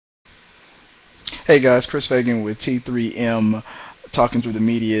Hey guys, Chris Fagan with T3M, talking through the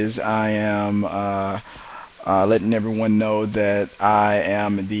medias. I am letting everyone know that I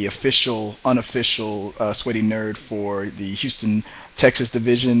am the unofficial sweaty nerd for the Houston, Texas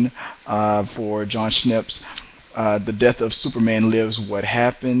division for John Schnepp's The Death of Superman Lives What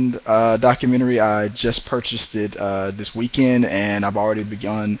Happened documentary. I just purchased it this weekend, and I've already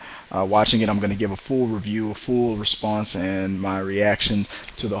begun watching it. I'm going to give a full review, a full response, and my reaction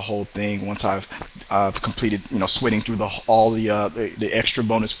to the whole thing once I've completed, sweating through all the extra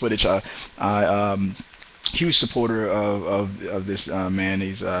bonus footage. I huge supporter of this man.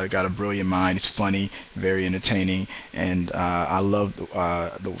 He's got a brilliant mind. He's funny, very entertaining, and I love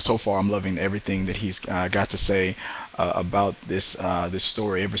so far. I'm loving everything that he's got to say about this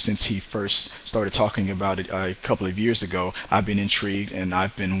story. Ever since he first started talking about it a couple of years ago, I've been intrigued, and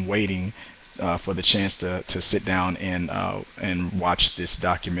I've been waiting for the chance to sit down and watch this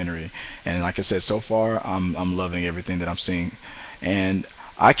documentary. And like I said, so far I'm loving everything that I'm seeing, and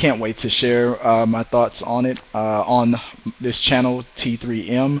I can't wait to share my thoughts on it on this channel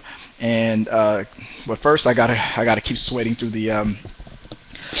T3M. And but first, I gotta keep sweating through the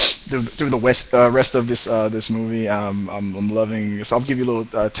rest of this movie. I'm loving. So I'll give you a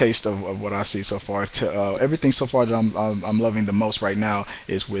little taste of what I see so far. Everything so far that I'm loving the most right now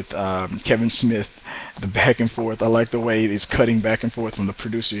is with Kevin Smith. The back and forth. I like the way it's cutting back and forth from the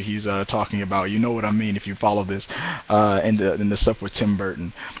producer he's talking about. You know what I mean if you follow this. And the stuff with Tim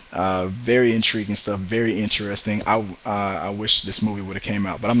Burton. Very intriguing stuff. Very interesting. I wish this movie would have came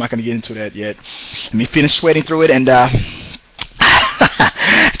out, but I'm not going to get into that yet. Let me finish sweating through it, and I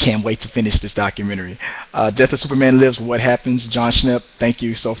can't wait to finish this documentary. Death of Superman Lives, What Happens? John Schnepp, thank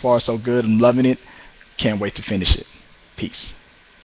you. So far, so good. I'm loving it. Can't wait to finish it. Peace.